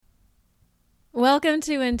Welcome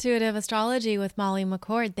to Intuitive Astrology with Molly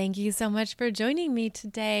McCord. Thank you so much for joining me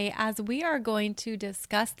today as we are going to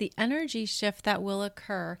discuss the energy shift that will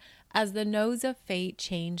occur as the nodes of fate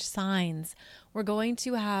change signs. We're going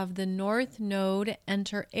to have the North Node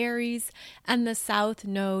enter Aries and the South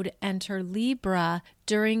Node enter Libra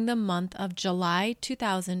during the month of July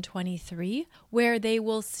 2023, where they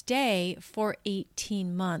will stay for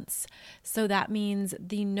 18 months. So that means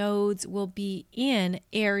the nodes will be in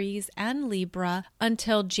Aries and Libra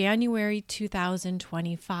until January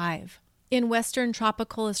 2025. In Western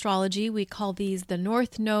tropical astrology, we call these the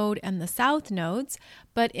North Node and the South Nodes,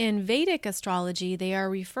 but in Vedic astrology, they are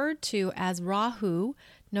referred to as Rahu,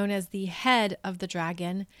 known as the head of the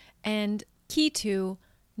dragon, and Ketu,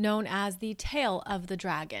 known as the tail of the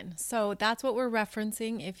dragon. So that's what we're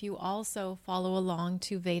referencing if you also follow along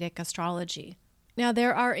to Vedic astrology. Now,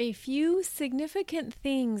 there are a few significant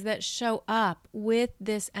things that show up with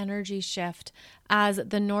this energy shift as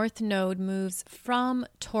the North Node moves from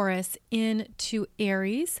Taurus into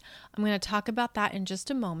Aries. I'm going to talk about that in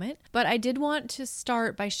just a moment, but I did want to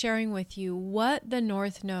start by sharing with you what the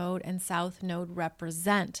North Node and South Node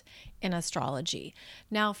represent in astrology.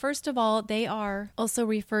 Now, first of all, they are also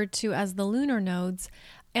referred to as the lunar nodes,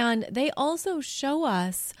 and they also show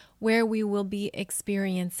us where we will be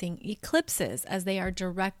experiencing eclipses as they are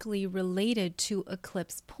directly related to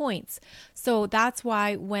eclipse points. So that's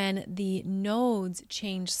why when the nodes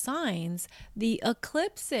change signs, the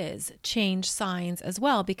eclipses change signs as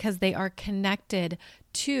well because they are connected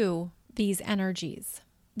to these energies.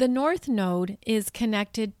 The North Node is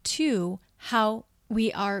connected to how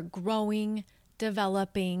we are growing,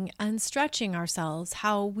 developing, and stretching ourselves,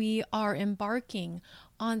 how we are embarking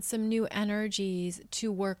on some new energies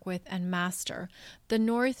to work with and master. The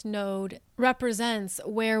North Node represents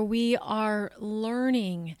where we are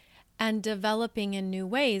learning and developing in new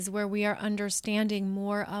ways, where we are understanding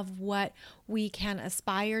more of what we can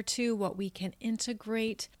aspire to, what we can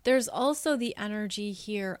integrate. There's also the energy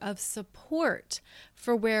here of support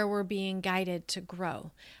for where we're being guided to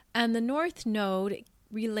grow. And the North Node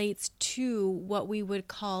relates to what we would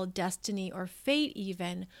call destiny or fate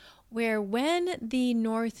even, where when the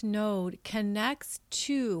North Node connects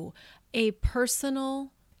to a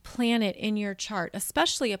personal planet in your chart,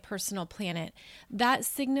 especially a personal planet, that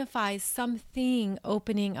signifies something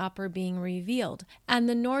opening up or being revealed. And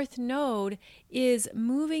the North Node is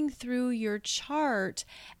moving through your chart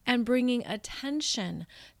and bringing attention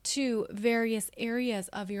to various areas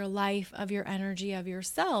of your life, of your energy, of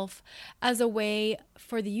yourself, as a way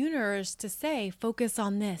for the universe to say, focus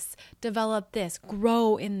on this, develop this,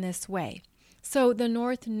 grow in this way. So the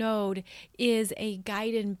North Node is a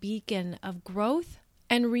guided beacon of growth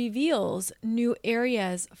and reveals new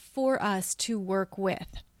areas for us to work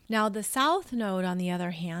with. Now, the South Node, on the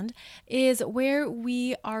other hand, is where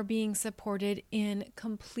we are being supported in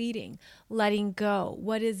completing, letting go,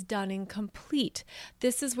 what is done and complete.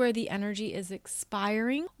 This is where the energy is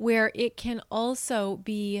expiring, where it can also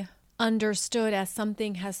be understood as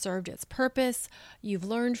something has served its purpose, you've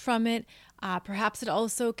learned from it. Perhaps it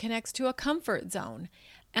also connects to a comfort zone,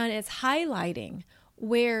 and it's highlighting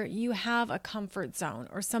where you have a comfort zone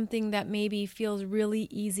or something that maybe feels really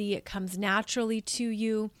easy, it comes naturally to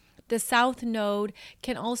you. The South Node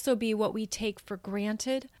can also be what we take for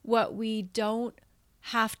granted, what we don't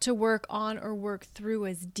have to work on or work through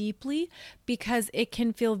as deeply because it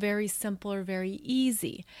can feel very simple or very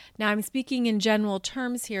easy. Now, I'm speaking in general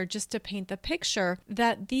terms here just to paint the picture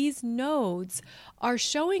that these nodes are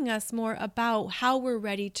showing us more about how we're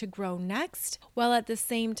ready to grow next, while at the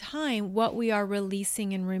same time, what we are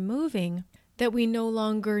releasing and removing that we no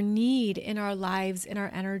longer need in our lives, in our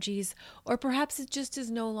energies, or perhaps it just is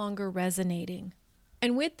no longer resonating.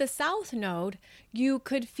 And with the South Node, you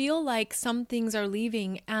could feel like some things are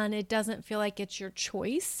leaving and it doesn't feel like it's your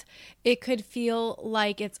choice. It could feel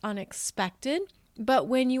like it's unexpected. But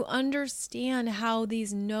when you understand how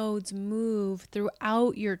these nodes move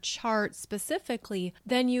throughout your chart specifically,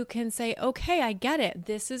 then you can say, okay, I get it.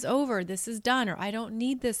 This is over. This is done. Or I don't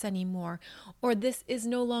need this anymore. Or this is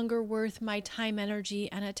no longer worth my time,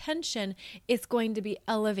 energy, and attention. It's going to be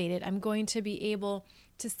elevated. I'm going to be able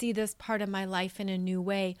to see this part of my life in a new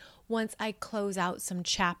way once I close out some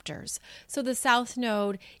chapters. So the South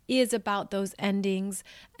Node is about those endings,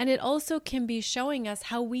 and it also can be showing us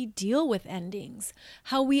how we deal with endings,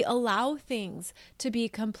 how we allow things to be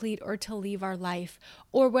complete or to leave our life,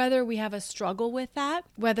 or whether we have a struggle with that,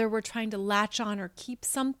 whether we're trying to latch on or keep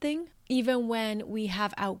something, even when we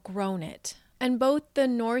have outgrown it. And both the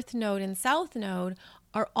North Node and South Node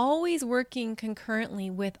are always working concurrently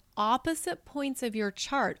with opposite points of your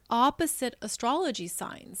chart, opposite astrology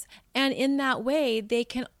signs. And in that way, they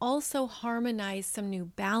can also harmonize some new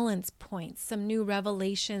balance points, some new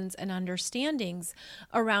revelations and understandings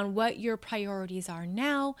around what your priorities are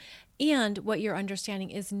now and what your understanding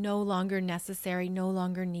is no longer necessary, no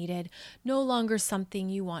longer needed, no longer something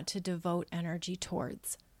you want to devote energy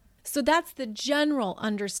towards. So that's the general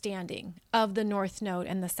understanding of the North Node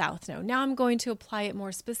and the South Node. Now I'm going to apply it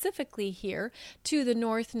more specifically here to the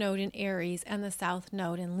North Node in Aries and the South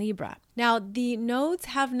Node in Libra. Now the nodes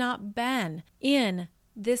have not been in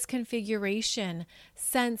this configuration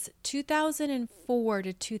since 2004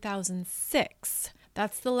 to 2006.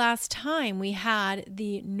 That's the last time we had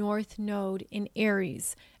the North Node in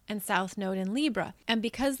Aries and South Node in Libra. And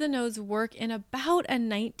because the nodes work in about a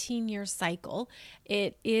 19-year cycle,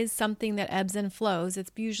 it is something that ebbs and flows.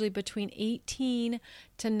 It's usually between 18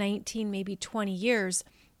 to 19, maybe 20 years.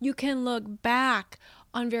 You can look back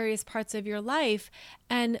on various parts of your life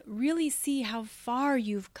and really see how far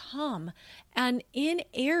you've come. And in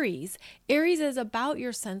Aries is about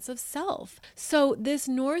your sense of self. So this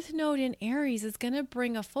North Node in Aries is going to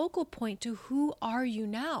bring a focal point to who are you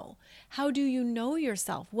now? How do you know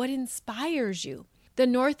yourself? What inspires you? The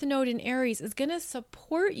North Node in Aries is going to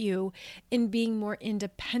support you in being more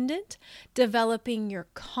independent, developing your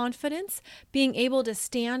confidence, being able to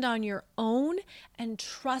stand on your own and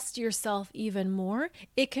trust yourself even more.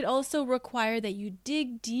 It could also require that you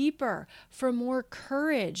dig deeper for more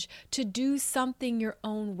courage to do something your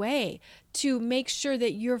own way, to make sure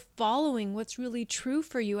that you're following what's really true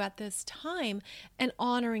for you at this time and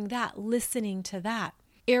honoring that, listening to that.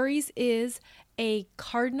 Aries is a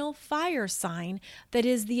cardinal fire sign that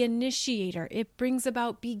is the initiator. It brings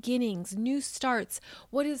about beginnings, new starts.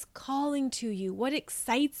 What is calling to you? What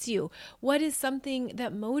excites you? What is something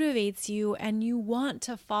that motivates you and you want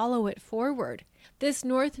to follow it forward? This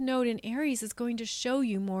North Node in Aries is going to show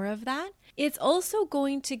you more of that. It's also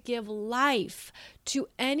going to give life to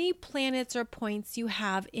any planets or points you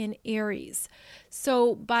have in Aries.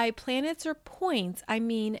 So by planets or points, I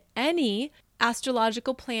mean any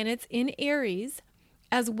astrological planets in Aries,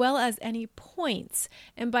 as well as any points.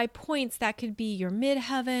 And by points, that could be your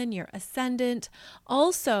midheaven, your ascendant,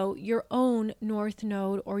 also your own North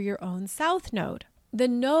Node or your own South Node. The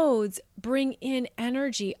nodes bring in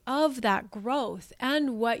energy of that growth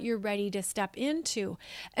and what you're ready to step into.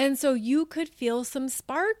 And so you could feel some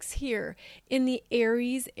sparks here in the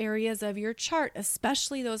Aries areas of your chart,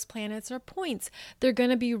 especially those planets or points. They're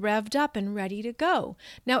going to be revved up and ready to go.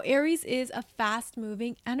 Now, Aries is a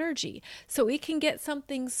fast-moving energy, so it can get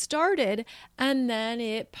something started and then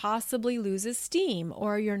it possibly loses steam,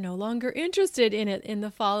 or you're no longer interested in it in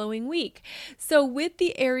the following week. So with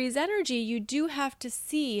the Aries energy, you do have to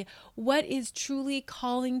see what is truly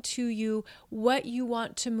calling to you, what you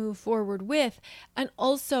want to move forward with, and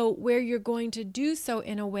also where you're going to do so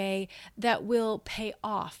in a way that will pay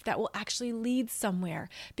off, that will actually lead somewhere.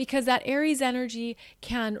 Because that Aries energy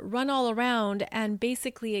can run all around and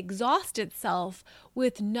basically exhaust itself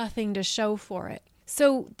with nothing to show for it.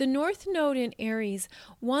 So the North Node in Aries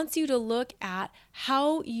wants you to look at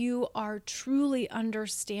how you are truly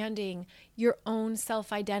understanding your own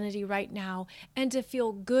self-identity right now and to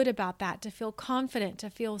feel good about that, to feel confident, to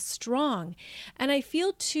feel strong. And I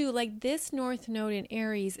feel too like this North Node in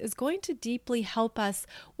Aries is going to deeply help us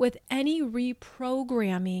with any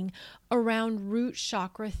reprogramming around root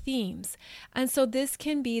chakra themes. And so this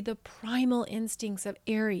can be the primal instincts of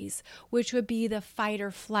Aries, which would be the fight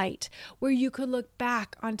or flight, where you could look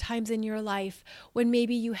back on times in your life when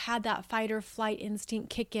maybe you had that fight or flight instinct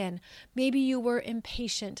kick in. Maybe you were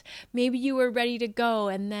impatient. Maybe you were ready to go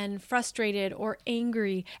and then frustrated or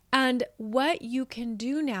angry. And what you can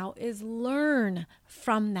do now is learn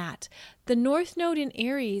from that. The North Node in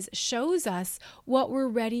Aries shows us what we're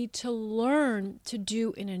ready to learn to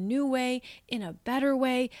do in a new way, in a better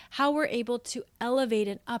way, how we're able to elevate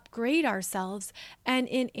and upgrade ourselves. And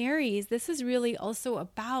in Aries, this is really also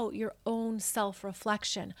about your own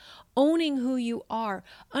self-reflection, owning who you are,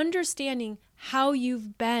 understanding how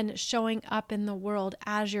you've been showing up in the world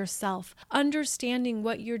as yourself, understanding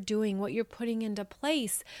what you're doing, what you're putting into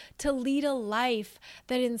place to lead a life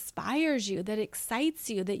that inspires you, that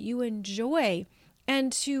excites you, that you enjoy.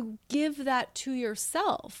 and to give that to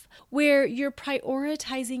yourself, where you're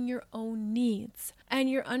prioritizing your own needs and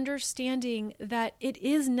you're understanding that it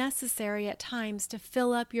is necessary at times to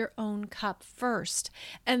fill up your own cup first.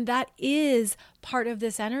 And that is part of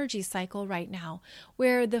this energy cycle right now,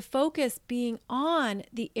 where the focus being on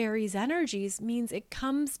the Aries energies means it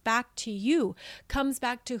comes back to you, comes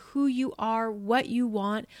back to who you are, what you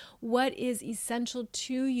want, what is essential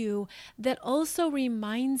to you, that also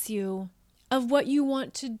reminds you of what you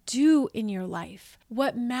want to do in your life,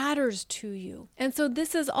 what matters to you. And so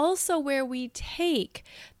this is also where we take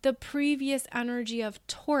the previous energy of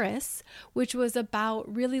Taurus, which was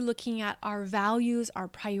about really looking at our values, our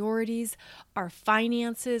priorities, our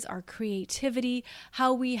finances, our creativity,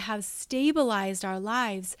 how we have stabilized our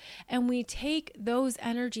lives, and we take those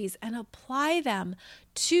energies and apply them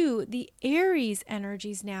to the Aries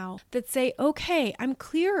energies now that say, okay, I'm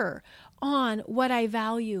clearer on what I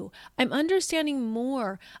value. I'm understanding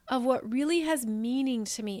more of what really has meaning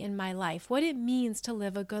to me in my life, what it means to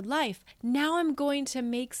live a good life. Now I'm going to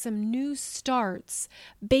make some new starts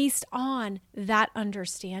based on that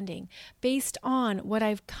understanding, based on what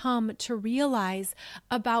I've come to realize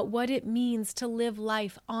about what it means to live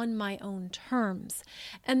life on my own terms.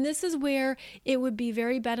 And this is where it would be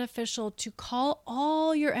very beneficial to call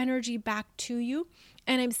all your energy back to you.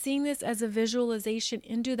 And I'm seeing this as a visualization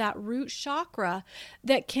into that root chakra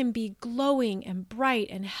that can be glowing and bright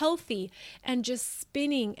and healthy and just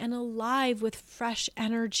spinning and alive with fresh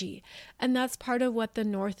energy. And that's part of what the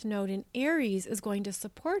North Node in Aries is going to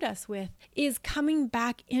support us with, is coming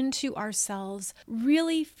back into ourselves,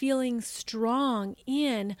 really feeling strong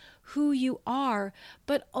in who you are,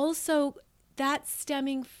 but also that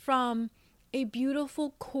stemming from a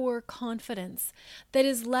beautiful core confidence that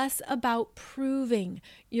is less about proving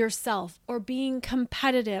yourself or being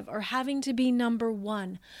competitive or having to be number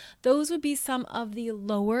one. Those would be some of the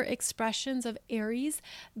lower expressions of Aries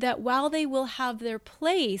that, while they will have their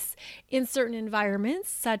place in certain environments,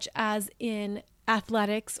 such as in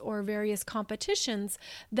athletics or various competitions,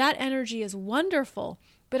 that energy is wonderful.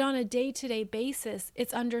 But on a day-to-day basis,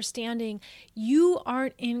 it's understanding you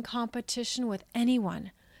aren't in competition with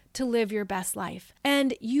anyone to live your best life.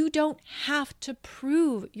 And you don't have to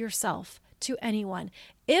prove yourself to anyone.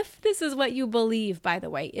 If this is what you believe, by the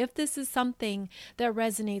way, if this is something that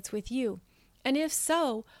resonates with you, and if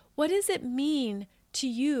so, what does it mean to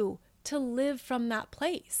you to live from that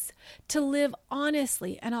place, to live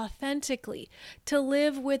honestly and authentically, to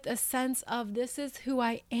live with a sense of this is who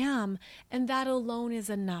I am, and that alone is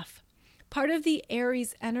enough. Part of the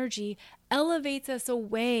Aries energy elevates us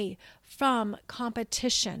away from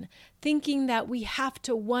competition, thinking that we have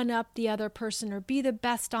to one up the other person or be the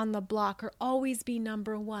best on the block or always be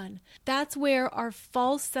number one. That's where our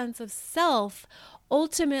false sense of self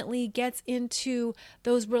ultimately gets into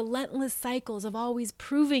those relentless cycles of always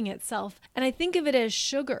proving itself. And I think of it as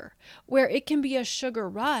sugar, where it can be a sugar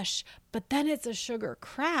rush, but then it's a sugar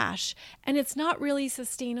crash, and it's not really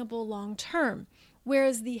sustainable long term.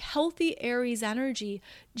 Whereas the healthy Aries energy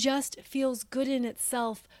just feels good in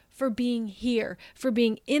itself for being here, for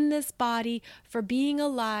being in this body, for being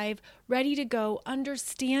alive, ready to go,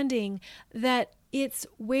 understanding that it's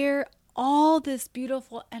where all this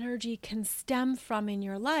beautiful energy can stem from in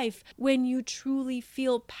your life when you truly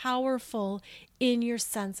feel powerful in your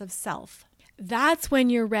sense of self. That's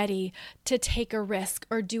when you're ready to take a risk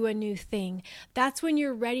or do a new thing. That's when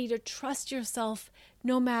you're ready to trust yourself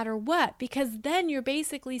no matter what, because then you're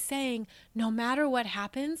basically saying, no matter what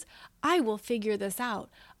happens, I will figure this out.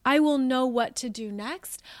 I will know what to do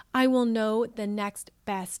next. I will know the next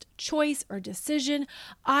best choice or decision.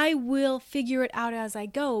 I will figure it out as I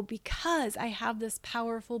go because I have this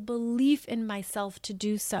powerful belief in myself to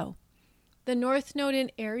do so. The North Node in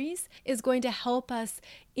Aries is going to help us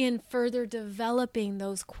in further developing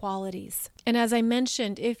those qualities. And as I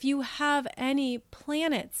mentioned, if you have any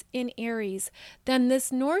planets in Aries, then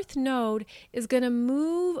this North Node is going to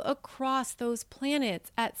move across those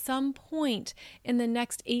planets at some point in the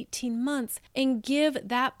next 18 months and give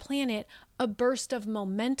that planet a burst of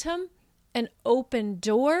momentum, an open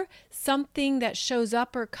door, something that shows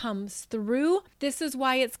up or comes through. This is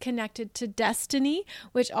why it's connected to destiny,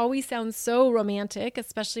 which always sounds so romantic,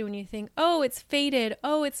 especially when you think, oh, it's fated,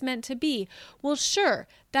 oh, it's meant to be. Well, sure,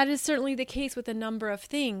 that is certainly the case with a number of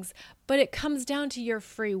things, but it comes down to your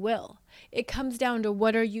free will. It comes down to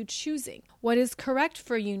what are you choosing? What is correct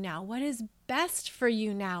for you now? What is best for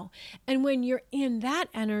you now? And when you're in that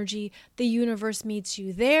energy, the universe meets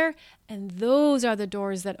you there, and those are the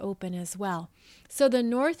doors that open as well. So the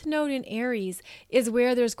North Node in Aries is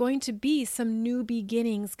where there's going to be some new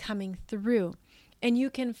beginnings coming through. And you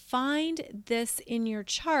can find this in your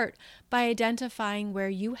chart by identifying where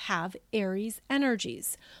you have Aries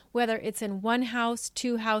energies, whether it's in one house,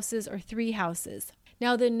 two houses, or three houses.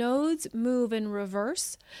 Now the nodes move in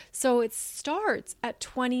reverse, so it starts at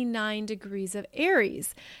 29 degrees of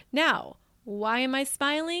Aries. Now, why am I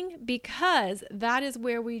smiling? Because that is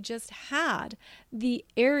where we just had the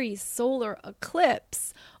Aries solar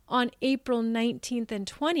eclipse on April 19th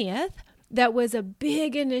and 20th. That was a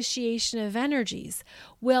big initiation of energies.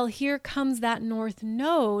 Well, here comes that north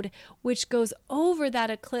node, which goes over that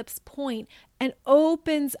eclipse point and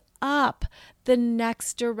opens up the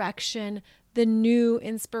next direction, the new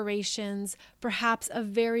inspirations, perhaps a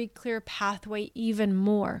very clear pathway even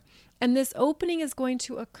more. And this opening is going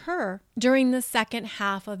to occur during the second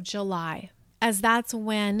half of July, as that's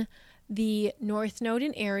when the North Node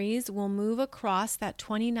in Aries will move across that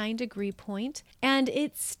 29 degree point, and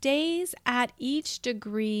it stays at each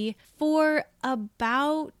degree for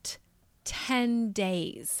about 10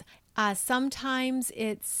 days. Sometimes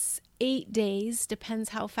it's 8 days, depends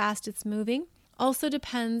how fast it's moving. Also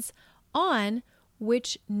depends on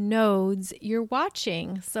which nodes you're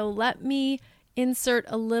watching. So let me insert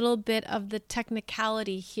a little bit of the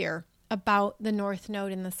technicality here about the North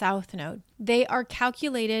Node and the South Node. They are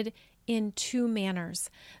calculated in two manners.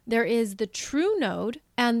 There is the true node,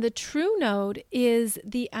 and the true node is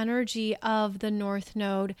the energy of the North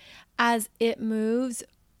Node as it moves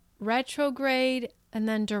retrograde and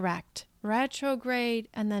then direct, retrograde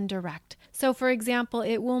and then direct. So for example,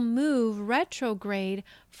 it will move retrograde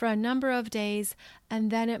for a number of days, and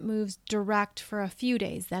then it moves direct for a few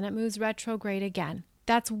days. Then it moves retrograde again.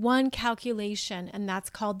 That's one calculation, and that's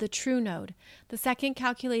called the true node. The second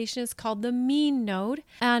calculation is called the mean node,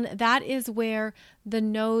 and that is where the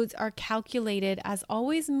nodes are calculated as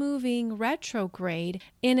always moving retrograde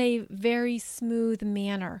in a very smooth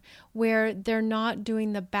manner, where they're not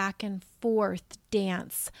doing the back and forth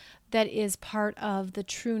dance that is part of the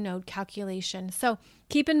true node calculation. So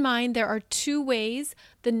keep in mind there are two ways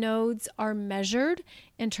the nodes are measured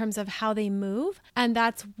in terms of how they move, and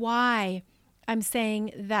that's why I'm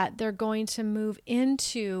saying that they're going to move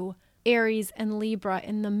into Aries and Libra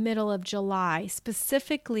in the middle of July,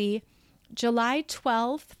 specifically July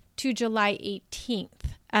 12th to July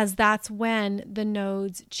 18th, as that's when the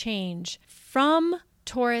nodes change from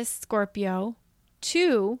Taurus Scorpio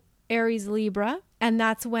to Aries Libra, and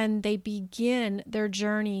that's when they begin their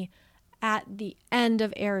journey at the end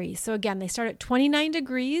of Aries. So again, they start at 29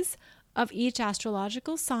 degrees of each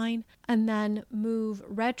astrological sign and then move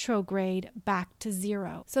retrograde back to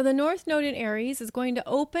zero. So the North Node in Aries is going to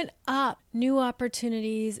open up new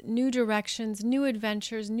opportunities, new directions, new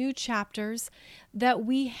adventures, new chapters that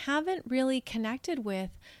we haven't really connected with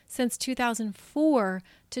since 2004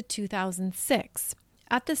 to 2006.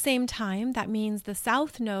 At the same time, that means the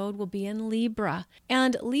South Node will be in Libra.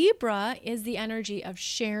 And Libra is the energy of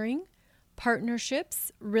sharing,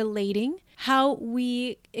 partnerships, relating, how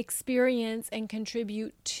we experience and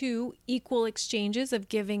contribute to equal exchanges of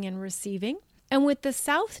giving and receiving. And with the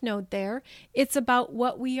South Node there, it's about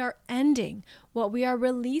what we are ending, what we are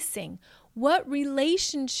releasing, what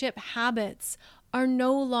relationship habits are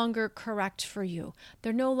no longer correct for you.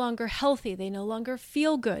 They're no longer healthy. They no longer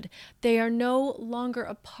feel good. They are no longer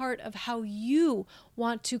a part of how you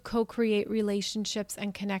want to co-create relationships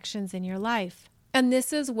and connections in your life. And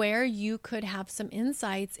this is where you could have some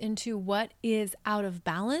insights into what is out of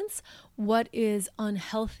balance, what is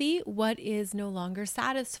unhealthy, what is no longer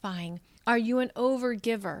satisfying. Are you an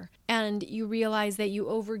overgiver and you realize that you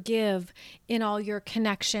overgive in all your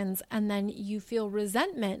connections and then you feel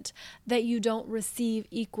resentment that you don't receive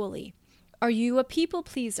equally? Are you a people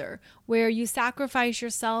pleaser where you sacrifice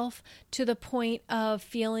yourself to the point of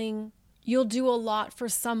feeling you'll do a lot for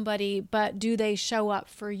somebody, but do they show up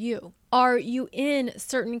for you? Are you in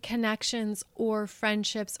certain connections or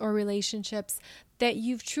friendships or relationships that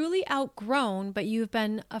you've truly outgrown, but you've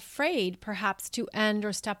been afraid perhaps to end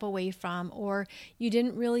or step away from, or you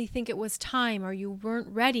didn't really think it was time, or you weren't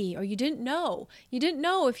ready, or you didn't know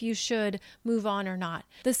if you should move on or not?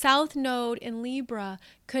 The South Node in Libra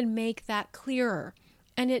could make that clearer,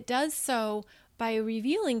 and it does so by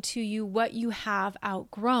revealing to you what you have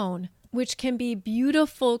outgrown, which can be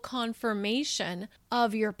beautiful confirmation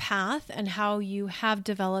of your path and how you have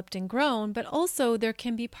developed and grown. But also there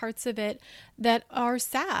can be parts of it that are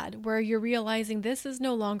sad, where you're realizing this is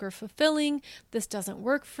no longer fulfilling. This doesn't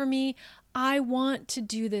work for me. I want to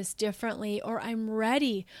do this differently, or I'm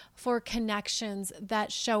ready for connections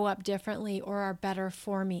that show up differently or are better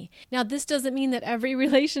for me. Now, this doesn't mean that every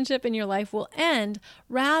relationship in your life will end.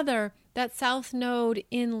 Rather, that South Node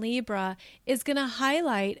in Libra is going to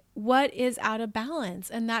highlight what is out of balance.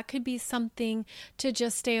 And that could be something to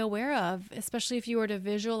just stay aware of, especially if you were to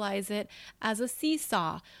visualize it as a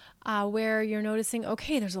seesaw. Where you're noticing,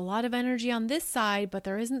 okay, there's a lot of energy on this side, but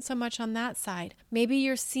there isn't so much on that side. Maybe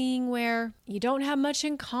you're seeing where you don't have much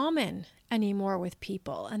in common anymore with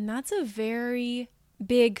people. And that's a very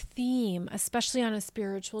big theme, especially on a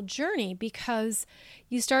spiritual journey, because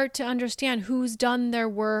you start to understand who's done their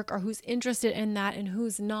work or who's interested in that and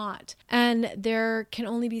who's not. And there can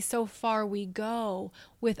only be so far we go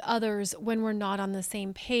with others when we're not on the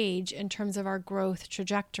same page in terms of our growth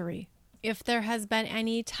trajectory. If there has been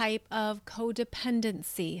any type of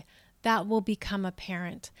codependency, that will become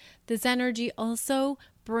apparent. This energy also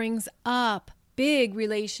brings up big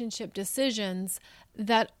relationship decisions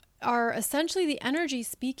that are essentially the energy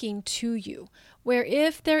speaking to you, where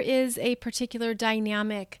if there is a particular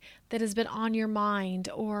dynamic that has been on your mind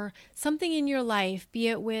or something in your life, be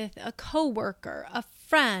it with a coworker, a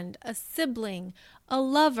friend, a sibling, a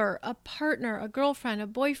lover, a partner, a girlfriend, a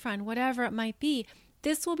boyfriend, whatever it might be,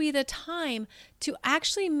 this will be the time to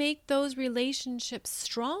actually make those relationships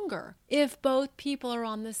stronger if both people are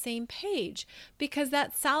on the same page, because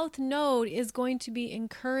that South Node is going to be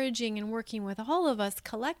encouraging and working with all of us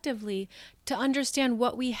collectively to understand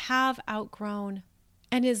what we have outgrown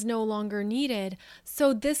and is no longer needed.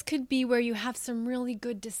 So this could be where you have some really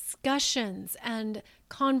good discussions and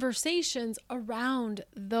conversations around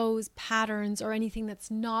those patterns or anything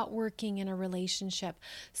that's not working in a relationship.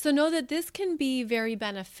 So know that this can be very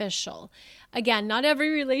beneficial. Again, not every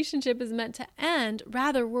relationship is meant to end.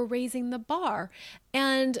 Rather, we're raising the bar.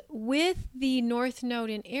 And with the North Node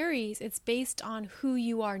in Aries, it's based on who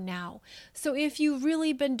you are now. So if you've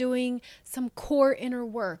really been doing some core inner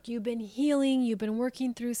work, you've been healing, you've been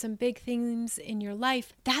working through some big things in your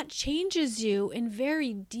life, that changes you in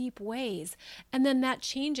very deep ways. And then that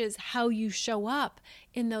changes how you show up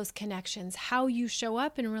in those connections, how you show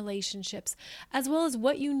up in relationships, as well as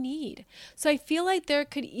what you need. So I feel like there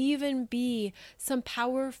could even be some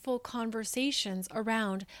powerful conversations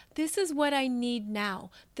around, this is what I need now.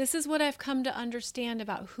 This is what I've come to understand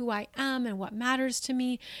about who I am and what matters to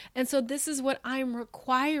me. And so this is what I'm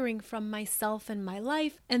requiring from myself and my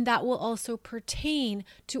life. And that will also pertain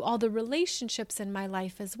to all the relationships in my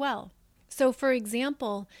life as well. So for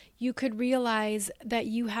example, you could realize that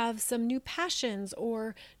you have some new passions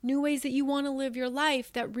or new ways that you want to live your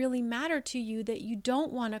life that really matter to you that you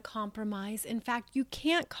don't want to compromise. In fact, you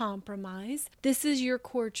can't compromise. This is your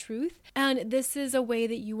core truth, and this is a way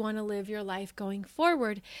that you want to live your life going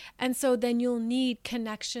forward. And so then you'll need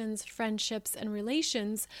connections, friendships, and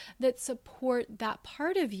relations that support that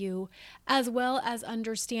part of you, as well as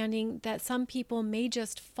understanding that some people may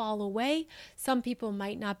just fall away. Some people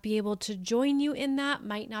might not be able to join you in that,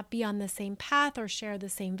 might not be on the same path or share the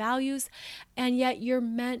same values, and yet you're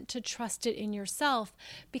meant to trust it in yourself,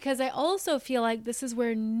 because I also feel like this is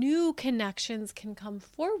where new connections can come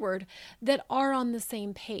forward that are on the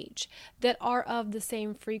same page, that are of the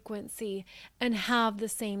same frequency, and have the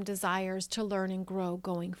same desires to learn and grow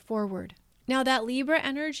going forward. Now, that Libra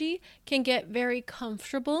energy can get very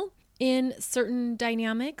comfortable in certain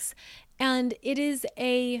dynamics, and it is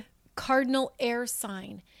a cardinal air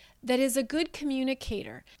sign that is a good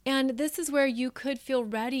communicator. And this is where you could feel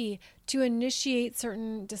ready to initiate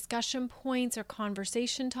certain discussion points or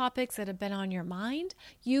conversation topics that have been on your mind.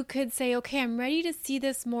 You could say, okay, I'm ready to see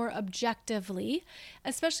this more objectively,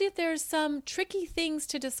 especially if there's some tricky things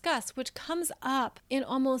to discuss, which comes up in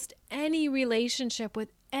almost any relationship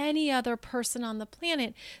with any other person on the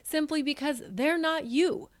planet, simply because they're not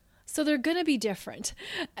you. So they're going to be different.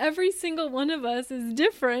 Every single one of us is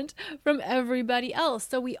different from everybody else.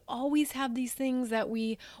 So we always have these things that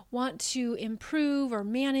we want to improve or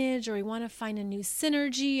manage, or we want to find a new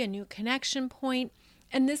synergy, a new connection point.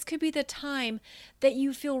 And this could be the time that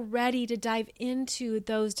you feel ready to dive into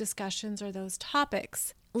those discussions or those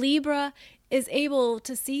topics. Libra is able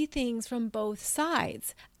to see things from both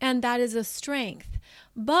sides, and that is a strength.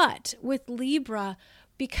 But with Libra,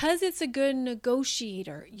 because it's a good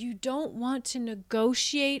negotiator, you don't want to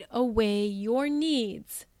negotiate away your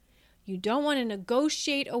needs. You don't want to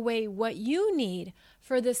negotiate away what you need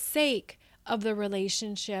for the sake of the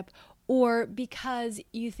relationship, or because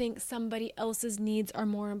you think somebody else's needs are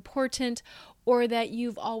more important, or that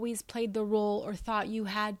you've always played the role or thought you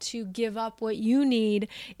had to give up what you need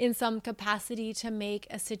in some capacity to make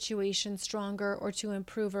a situation stronger or to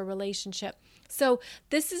improve a relationship. So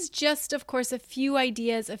this is just, of course, a few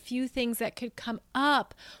ideas, a few things that could come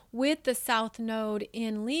up with the South Node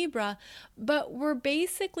in Libra, but we're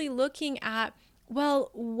basically looking at, well,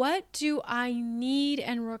 what do I need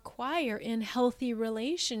and require in healthy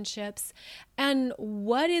relationships, and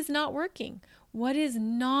what is not working? What is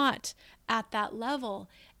not at that level?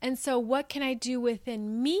 And so what can I do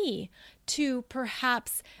within me to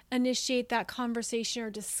perhaps initiate that conversation or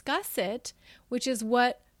discuss it, which is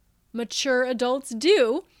what mature adults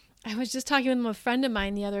do. I was just talking with a friend of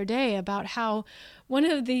mine the other day about how one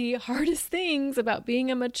of the hardest things about being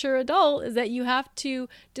a mature adult is that you have to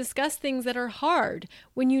discuss things that are hard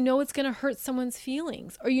when you know it's going to hurt someone's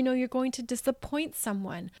feelings, or you know you're going to disappoint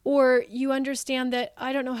someone, or you understand that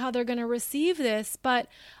I don't know how they're going to receive this, but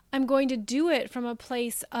I'm going to do it from a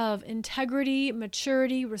place of integrity,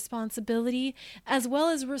 maturity, responsibility, as well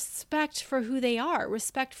as respect for who they are,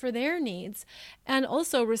 respect for their needs, and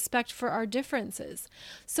also respect for our differences.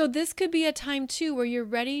 So this could be a time too where you're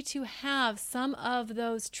ready to have some of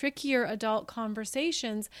those trickier adult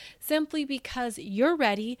conversations simply because you're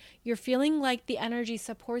ready, you're feeling like the energy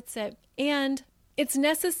supports it, and it's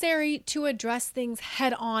necessary to address things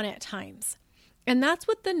head on at times. And that's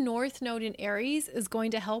what the North Node in Aries is going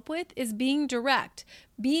to help with, is being direct,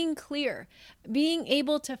 being clear, being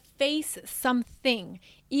able to face something,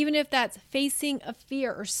 even if that's facing a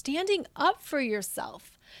fear or standing up for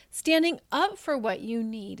yourself, standing up for what you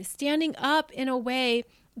need, standing up in a way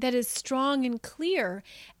that is strong and clear,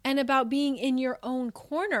 and about being in your own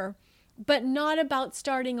corner, but not about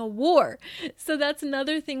starting a war. So that's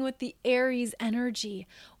another thing with the Aries energy,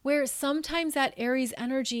 where sometimes that Aries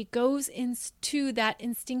energy goes into that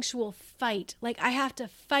instinctual fight. Like, I have to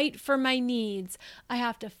fight for my needs. I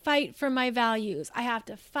have to fight for my values. I have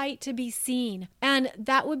to fight to be seen. And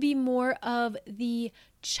that would be more of the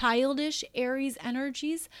childish Aries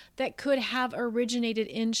energies that could have originated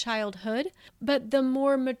in childhood. But the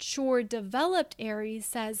more mature, developed Aries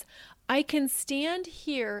says, I can stand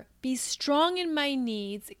here, be strong in my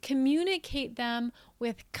needs, communicate them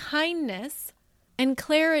with kindness and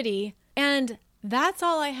clarity, and that's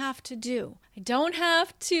all I have to do. I don't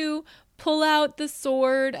have to pull out the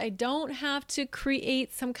sword. I don't have to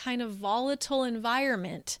create some kind of volatile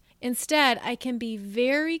environment. Instead, I can be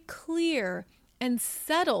very clear and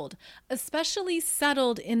settled, especially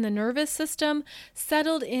settled in the nervous system,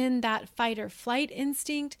 settled in that fight or flight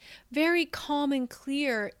instinct, very calm and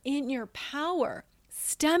clear in your power,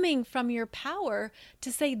 stemming from your power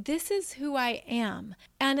to say, this is who I am.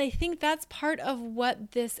 And I think that's part of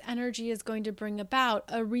what this energy is going to bring about,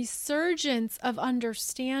 a resurgence of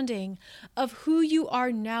understanding of who you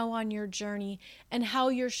are now on your journey and how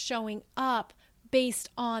you're showing up based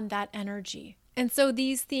on that energy. And so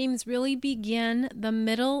these themes really begin the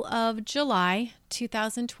middle of July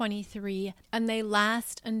 2023, and they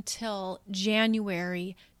last until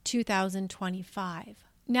January 2025.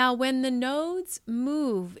 Now, when the nodes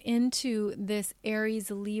move into this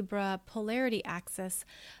Aries-Libra polarity axis,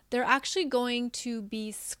 they're actually going to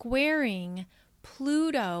be squaring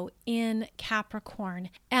Pluto in Capricorn.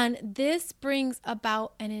 And this brings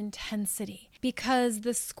about an intensity because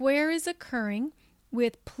the square is occurring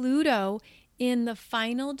with Pluto in the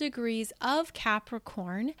final degrees of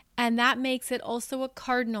Capricorn, and that makes it also a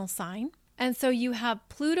cardinal sign. And so you have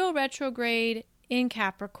Pluto retrograde in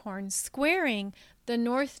Capricorn squaring the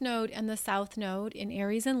North Node and the South Node in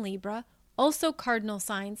Aries and Libra, also cardinal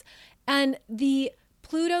signs. And the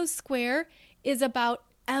Pluto square is about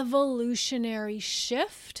evolutionary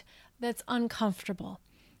shift that's uncomfortable.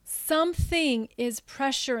 Something is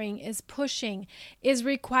pressuring, is pushing, is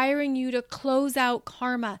requiring you to close out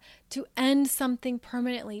karma, to end something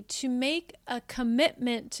permanently, to make a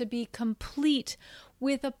commitment to be complete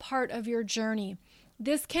with a part of your journey.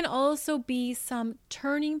 This can also be some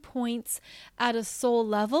turning points at a soul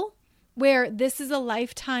level, where this is a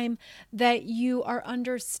lifetime that you are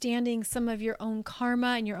understanding some of your own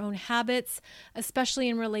karma and your own habits, especially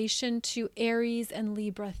in relation to Aries and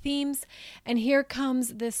Libra themes. And here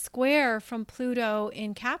comes this square from Pluto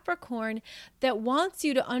in Capricorn that wants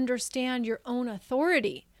you to understand your own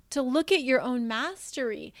authority, to look at your own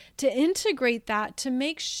mastery, to integrate that, to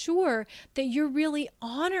make sure that you're really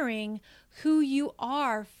honoring who you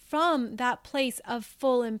are from that place of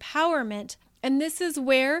full empowerment. And this is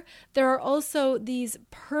where there are also these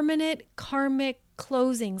permanent karmic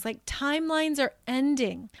closings, like timelines are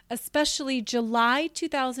ending, especially July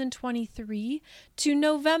 2023 to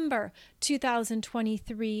November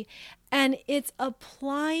 2023. And it's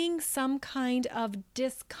applying some kind of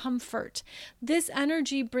discomfort. This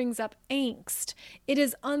energy brings up angst. It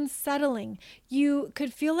is unsettling. You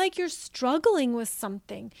could feel like you're struggling with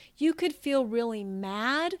something. You could feel really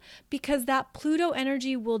mad because that Pluto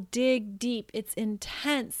energy will dig deep. It's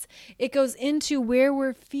intense. It goes into where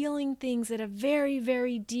we're feeling things at a very,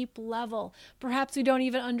 very deep level. Perhaps we don't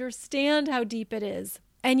even understand how deep it is.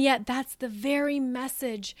 And yet that's the very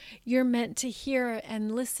message you're meant to hear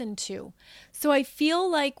and listen to. So I feel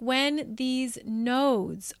like when these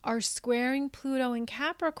nodes are squaring Pluto and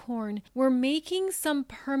Capricorn, we're making some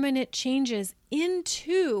permanent changes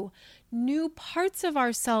into new parts of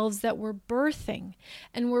ourselves that we're birthing.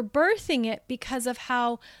 And we're birthing it because of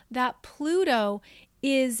how that Pluto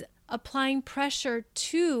is applying pressure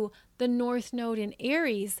to the North Node in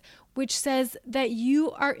Aries, which says that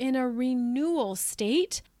you are in a renewal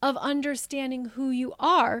state of understanding who you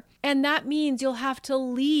are. And that means you'll have to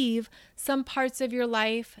leave some parts of your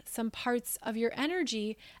life, some parts of your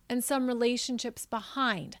energy, and some relationships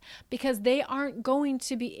behind because they aren't going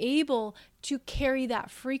to be able to carry that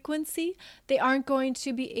frequency. They aren't going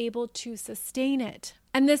to be able to sustain it.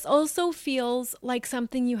 And this also feels like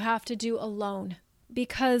something you have to do alone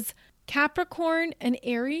because Capricorn and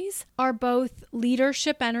Aries are both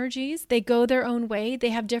leadership energies. They go their own way. They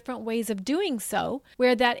have different ways of doing so,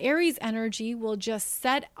 where that Aries energy will just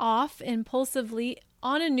set off impulsively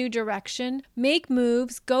on a new direction, make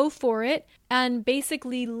moves, go for it, and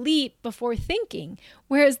basically leap before thinking.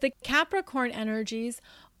 Whereas the Capricorn energies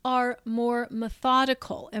are more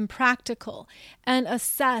methodical and practical and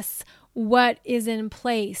assess what is in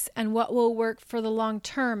place and what will work for the long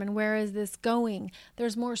term and where is this going.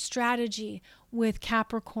 There's more strategy with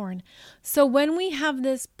Capricorn. So when we have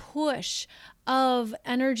this push of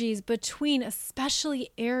energies between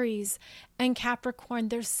especially Aries and Capricorn,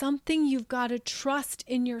 there's something you've got to trust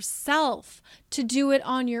in yourself to do it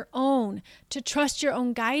on your own, to trust your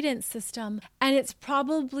own guidance system. And it's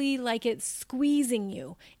probably like it's squeezing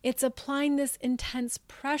you. It's applying this intense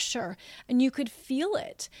pressure and you could feel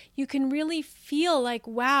it. You can really feel like,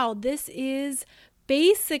 wow, this is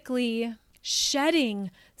basically shedding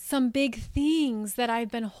some big things that I've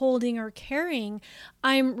been holding or carrying.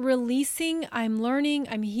 I'm releasing, I'm learning,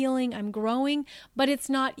 I'm healing, I'm growing, but it's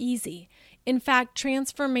not easy. In fact,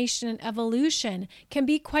 transformation and evolution can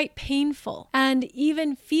be quite painful and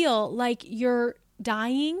even feel like you're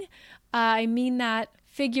dying. I mean that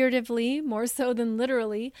figuratively more so than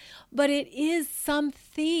literally, but it is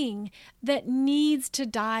something that needs to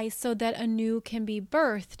die so that a new can be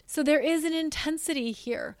birthed. So there is an intensity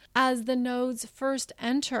here as the nodes first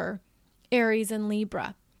enter Aries and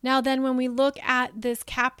Libra. Now then, when we look at this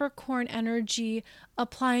Capricorn energy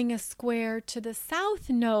applying a square to the South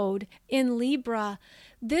Node in Libra,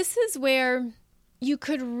 this is where you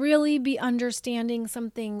could really be understanding some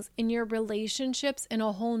things in your relationships in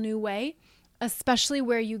a whole new way, especially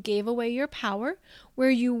where you gave away your power,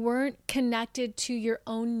 where you weren't connected to your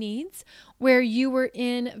own needs, where you were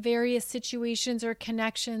in various situations or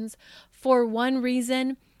connections for one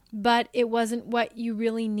reason, but it wasn't what you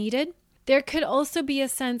really needed. There could also be a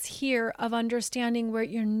sense here of understanding where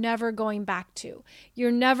you're never going back to.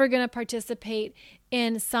 You're never going to participate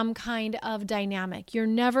in some kind of dynamic. You're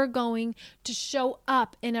never going to show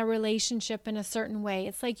up in a relationship in a certain way.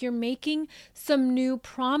 It's like you're making some new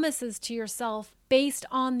promises to yourself based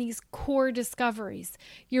on these core discoveries.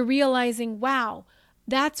 You're realizing, wow,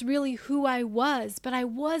 that's really who I was, but I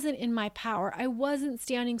wasn't in my power. I wasn't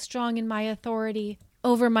standing strong in my authority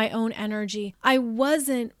over my own energy. I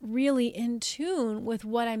wasn't really in tune with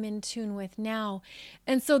what I'm in tune with now.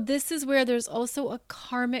 And so this is where there's also a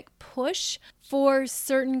karmic push for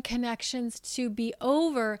certain connections to be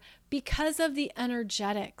over because of the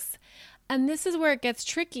energetics. And this is where it gets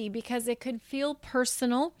tricky because it could feel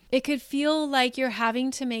personal. It could feel like you're having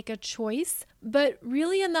to make a choice, but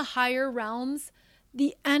really in the higher realms,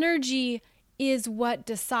 the energy is what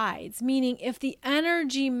decides, meaning if the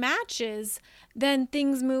energy matches, then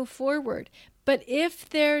things move forward. But if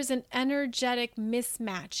there's an energetic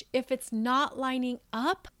mismatch, if it's not lining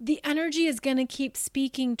up, the energy is going to keep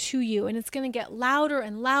speaking to you and it's going to get louder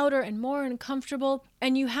and louder and more uncomfortable.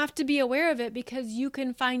 And you have to be aware of it because you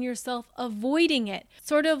can find yourself avoiding it,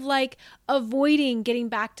 sort of like avoiding getting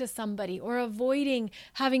back to somebody or avoiding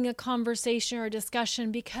having a conversation or a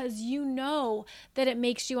discussion because you know that it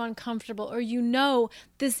makes you uncomfortable or you know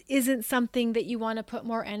this isn't something that you want to put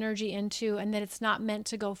more energy into and that it's not meant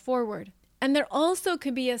to go forward. And there also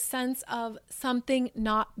could be a sense of something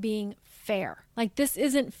not being fair. Like, this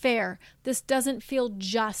isn't fair. This doesn't feel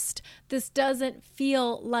just. This doesn't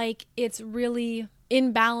feel like it's really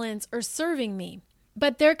in balance or serving me.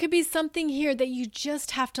 But there could be something here that you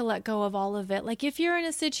just have to let go of all of it. Like, if you're in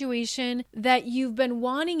a situation that you've been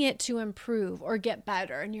wanting it to improve or get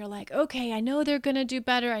better, and you're like, okay, I know they're going to do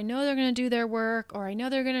better. I know they're going to do their work, or I know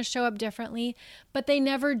they're going to show up differently, but they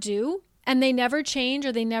never do, and they never change,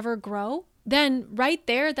 or they never grow. Then right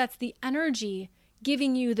there, that's the energy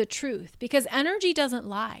giving you the truth, because energy doesn't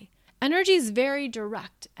lie. Energy is very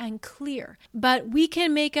direct and clear, but we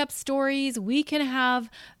can make up stories. We can have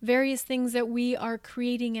various things that we are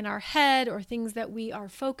creating in our head or things that we are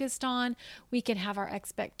focused on. We can have our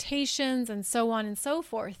expectations and so on and so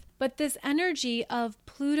forth. But this energy of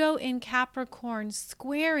Pluto in Capricorn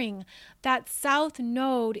squaring that south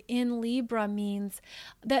node in Libra means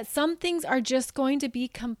that some things are just going to be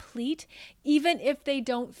complete, even if they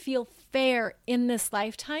don't feel fair in this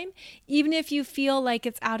lifetime. Even if you feel like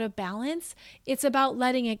it's out of balance, it's about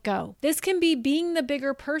letting it go. This can be being the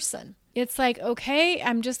bigger person. It's like, okay,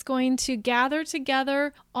 I'm just going to gather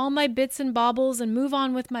together all my bits and baubles and move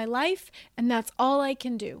on with my life, and that's all I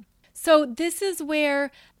can do. So this is where,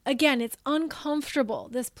 again, it's uncomfortable,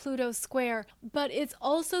 this Pluto square, but it's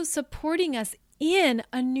also supporting us in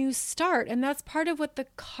a new start. And that's part of what the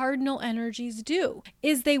cardinal energies do,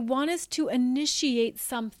 is they want us to initiate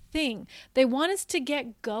something. They want us to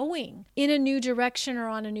get going in a new direction or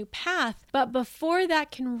on a new path. But before that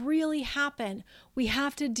can really happen, we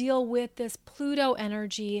have to deal with this Pluto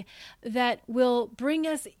energy that will bring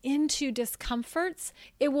us into discomforts.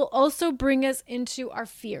 It will also bring us into our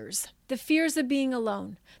fears. The fears of being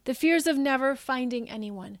alone, the fears of never finding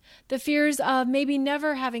anyone, the fears of maybe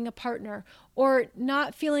never having a partner or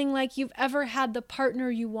not feeling like you've ever had the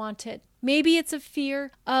partner you wanted. Maybe it's a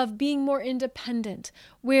fear of being more independent,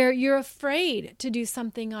 where you're afraid to do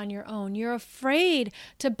something on your own. You're afraid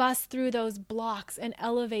to bust through those blocks and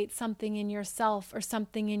elevate something in yourself or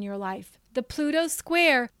something in your life. The Pluto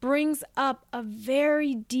square brings up a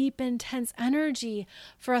very deep, intense energy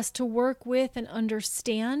for us to work with and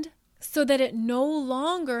understand, so that it no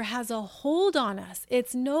longer has a hold on us.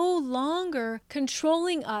 It's no longer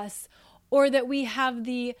controlling us, or that we have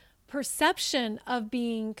the perception of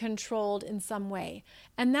being controlled in some way.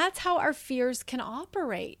 And that's how our fears can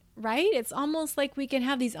operate, right? It's almost like we can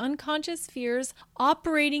have these unconscious fears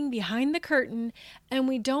operating behind the curtain, and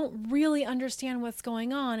we don't really understand what's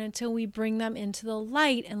going on until we bring them into the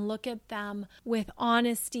light and look at them with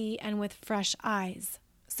honesty and with fresh eyes.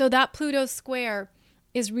 So that Pluto square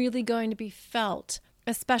is really going to be felt,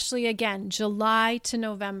 especially again, July to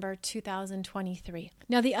November 2023.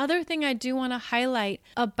 Now, the other thing I do want to highlight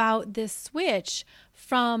about this switch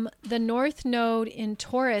from the North Node in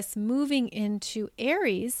Taurus moving into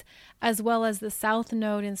Aries, as well as the South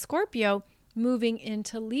Node in Scorpio moving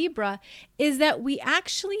into Libra, is that we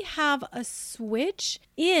actually have a switch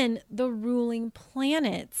in the ruling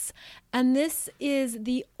planets. And this is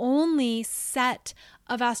the only set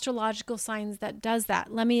of astrological signs that does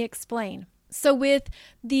that. Let me explain. So with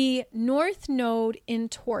the North Node in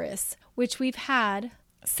Taurus, which we've had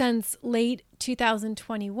since late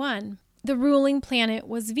 2021, the ruling planet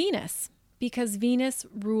was Venus, because Venus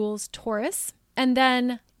rules Taurus. And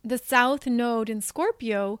then the South Node in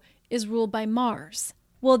Scorpio is ruled by Mars.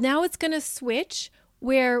 Well, now it's going to switch,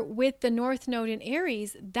 where with the North Node in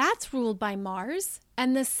Aries, that's ruled by Mars,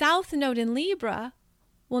 and the South Node in Libra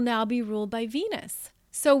will now be ruled by Venus.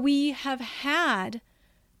 So we have had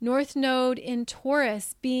North Node in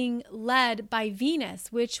Taurus being led by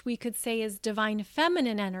Venus, which we could say is divine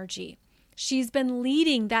feminine energy. She's been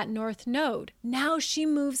leading that North Node. Now she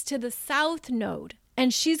moves to the South Node,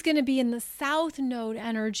 and she's going to be in the South Node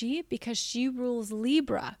energy because she rules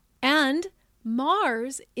Libra. And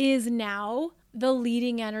Mars is now the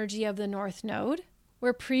leading energy of the North Node,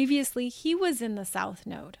 where previously he was in the South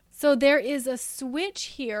Node. So there is a switch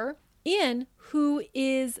here in who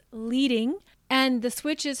is leading, and the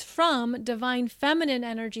switch is from divine feminine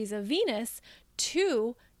energies of Venus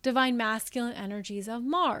to divine masculine energies of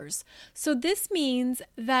Mars. So this means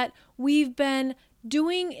that we've been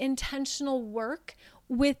doing intentional work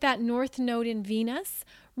with that North Node in Venus,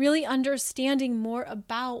 really understanding more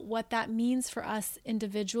about what that means for us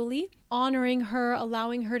individually, honoring her,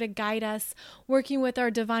 allowing her to guide us, working with our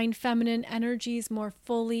divine feminine energies more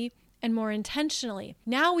fully and more intentionally.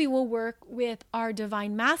 Now we will work with our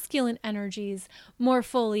divine masculine energies more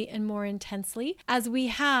fully and more intensely, as we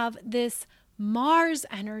have this Mars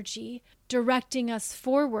energy directing us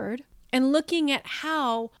forward and looking at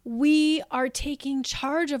how we are taking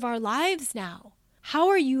charge of our lives now. How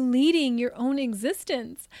are you leading your own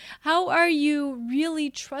existence? How are you really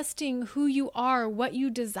trusting who you are, what you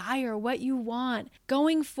desire, what you want,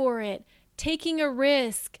 going for it, taking a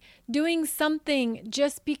risk, doing something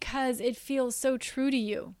just because it feels so true to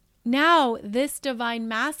you? Now, this divine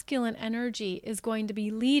masculine energy is going to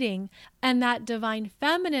be leading, and that divine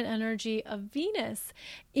feminine energy of Venus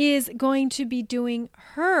is going to be doing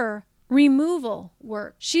her removal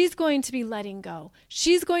work. She's going to be letting go.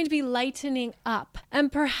 She's going to be lightening up.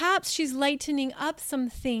 And perhaps she's lightening up some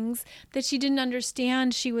things that she didn't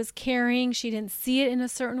understand she was carrying. She didn't see it in a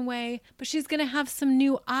certain way, but she's going to have some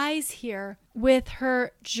new eyes here with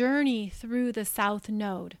her journey through the South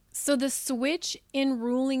Node. So the switch in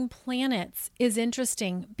ruling planets is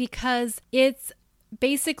interesting because it's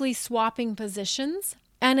basically swapping positions.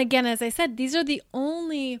 And again, as I said, these are the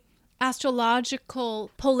only astrological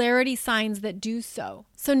polarity signs that do so.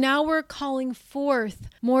 So now we're calling forth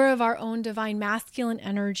more of our own divine masculine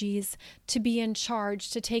energies to be in charge,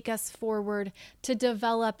 to take us forward, to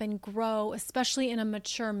develop and grow, especially in a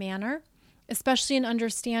mature manner, especially in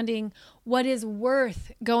understanding what is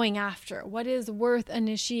worth going after, what is worth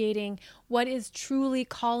initiating, what is truly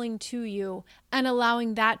calling to you, and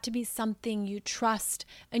allowing that to be something you trust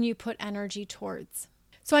and you put energy towards.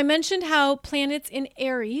 So I mentioned how planets in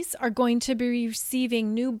Aries are going to be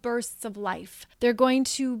receiving new bursts of life. They're going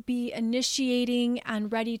to be initiating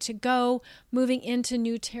and ready to go, moving into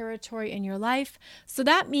new territory in your life. So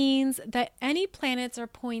that means that any planets or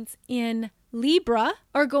points in Libra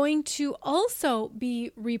are going to also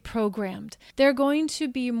be reprogrammed. They're going to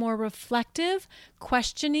be more reflective,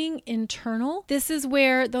 questioning, internal. This is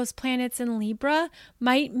where those planets in Libra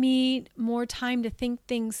might need more time to think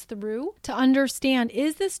things through, to understand,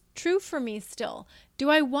 is this true for me still? Do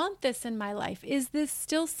I want this in my life? Is this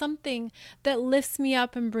still something that lifts me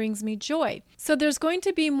up and brings me joy? So there's going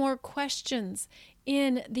to be more questions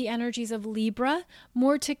in the energies of Libra,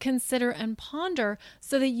 more to consider and ponder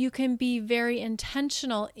so that you can be very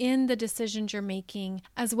intentional in the decisions you're making,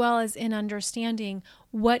 as well as in understanding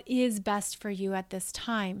what is best for you at this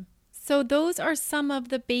time. So those are some of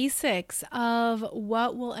the basics of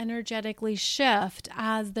what will energetically shift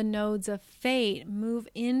as the nodes of fate move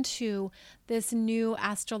into this new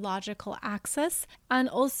astrological axis, and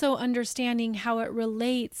also understanding how it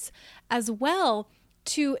relates as well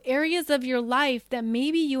to areas of your life that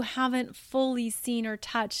maybe you haven't fully seen or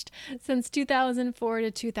touched since 2004 to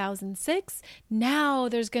 2006. Now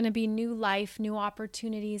there's going to be new life, new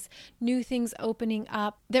opportunities, new things opening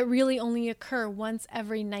up that really only occur once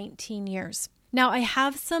every 19 years. Now, I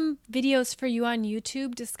have some videos for you on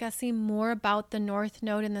YouTube discussing more about the North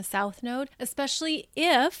Node and the South Node, especially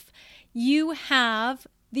if you have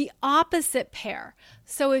the opposite pair.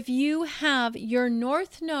 So if you have your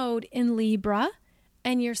North Node in Libra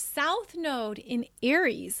and your South Node in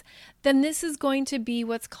Aries, then this is going to be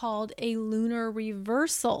what's called a lunar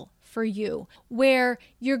reversal for you, where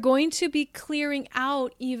you're going to be clearing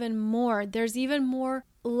out even more. There's even more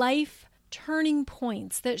life turning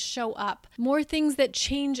points that show up, more things that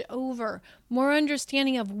change over, more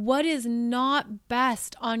understanding of what is not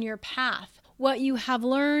best on your path, what you have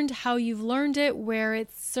learned, how you've learned it, where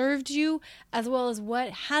it's served you, as well as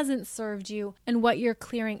what hasn't served you and what you're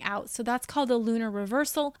clearing out. So that's called a lunar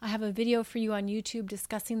reversal. I have a video for you on YouTube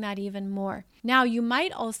discussing that even more. Now, you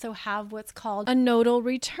might also have what's called a nodal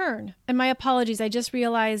return. And my apologies, I just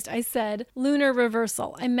realized I said lunar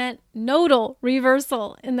reversal. I meant nodal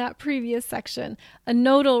reversal in that previous section. A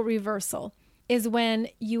nodal reversal is when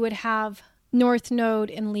you would have North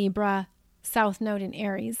Node in Libra, South Node in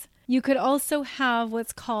Aries. You could also have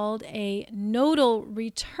what's called a nodal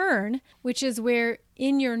return, which is where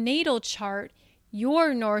in your natal chart,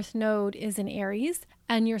 your North Node is in Aries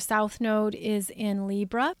and your South Node is in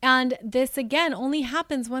Libra. And this, again, only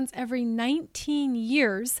happens once every 19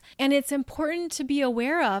 years. And it's important to be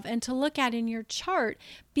aware of and to look at in your chart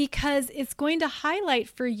because it's going to highlight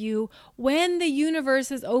for you when the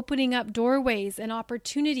universe is opening up doorways and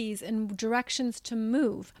opportunities and directions to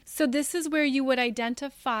move. So this is where you would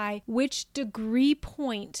identify which degree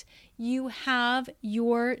point you have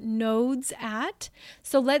your nodes at.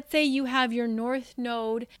 So let's say you have your North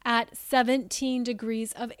Node at 17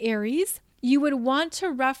 degrees of Aries. You would want to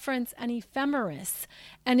reference an ephemeris,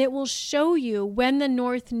 and it will show you when the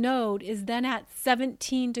North Node is then at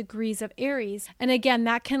 17 degrees of Aries. And again,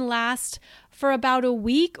 that can last for about a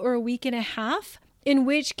week or a week and a half, in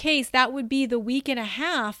which case that would be the week and a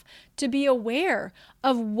half to be aware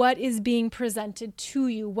of what is being presented to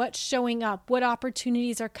you, what's showing up, what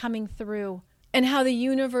opportunities are coming through, and how the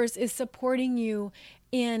universe is supporting you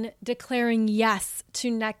in declaring yes to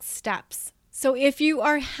next steps. So if you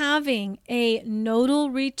are having a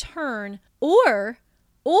nodal return or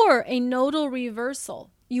a nodal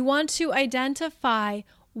reversal, you want to identify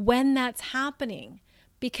when that's happening,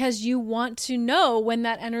 because you want to know when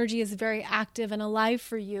that energy is very active and alive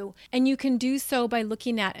for you. And you can do so by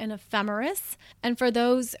looking at an ephemeris. And for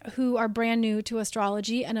those who are brand new to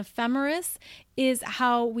astrology, an ephemeris is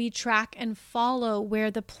how we track and follow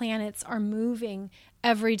where the planets are moving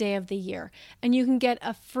every day of the year. And you can get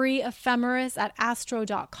a free ephemeris at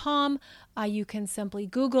astro.com. You can simply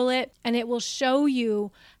Google it and it will show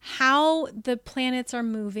you how the planets are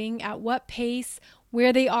moving, at what pace,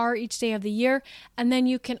 where they are each day of the year. And then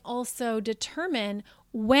you can also determine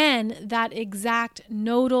when that exact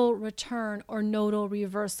nodal return or nodal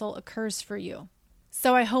reversal occurs for you.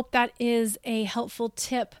 So I hope that is a helpful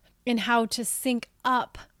tip in how to sync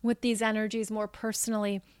up with these energies more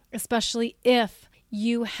personally, especially if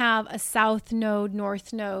you have a south node,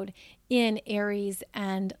 north node in Aries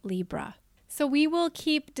and Libra. So we will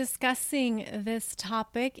keep discussing this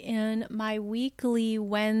topic in my weekly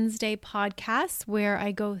Wednesday podcast, where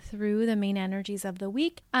I go through the main energies of the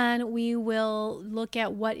week, and we will look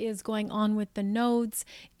at what is going on with the nodes,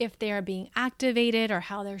 if they are being activated or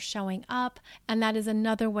how they're showing up. And that is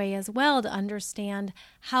another way as well to understand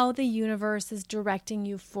how the universe is directing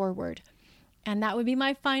you forward. And that would be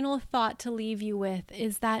my final thought to leave you with,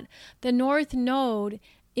 is that the North Node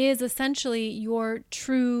is essentially your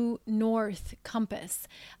true north compass.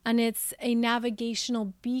 And it's a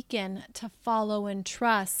navigational beacon to follow and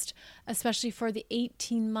trust, especially for the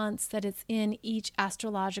 18 months that it's in each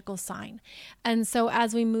astrological sign. And so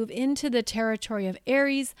as we move into the territory of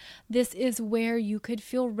Aries, this is where you could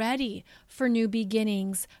feel ready for new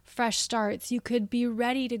beginnings, fresh starts. You could be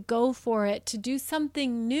ready to go for it, to do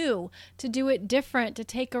something new, to do it different, to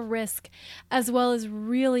take a risk, as well as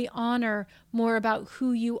really honor more about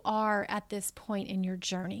who you are at this point in your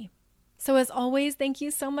journey. So as always, thank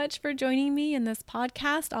you so much for joining me in this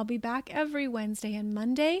podcast. I'll be back every Wednesday and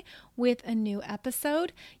Monday with a new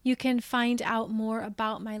episode. You can find out more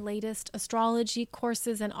about my latest astrology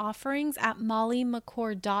courses and offerings at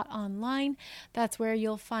mollymccord.online. That's where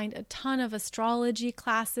you'll find a ton of astrology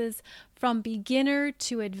classes from beginner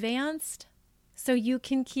to advanced, so you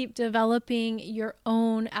can keep developing your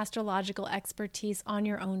own astrological expertise on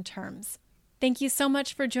your own terms. Thank you so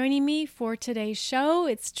much for joining me for today's show.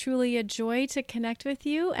 It's truly a joy to connect with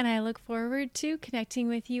you, and I look forward to connecting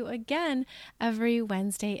with you again every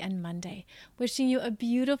Wednesday and Monday. Wishing you a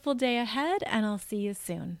beautiful day ahead, and I'll see you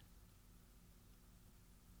soon.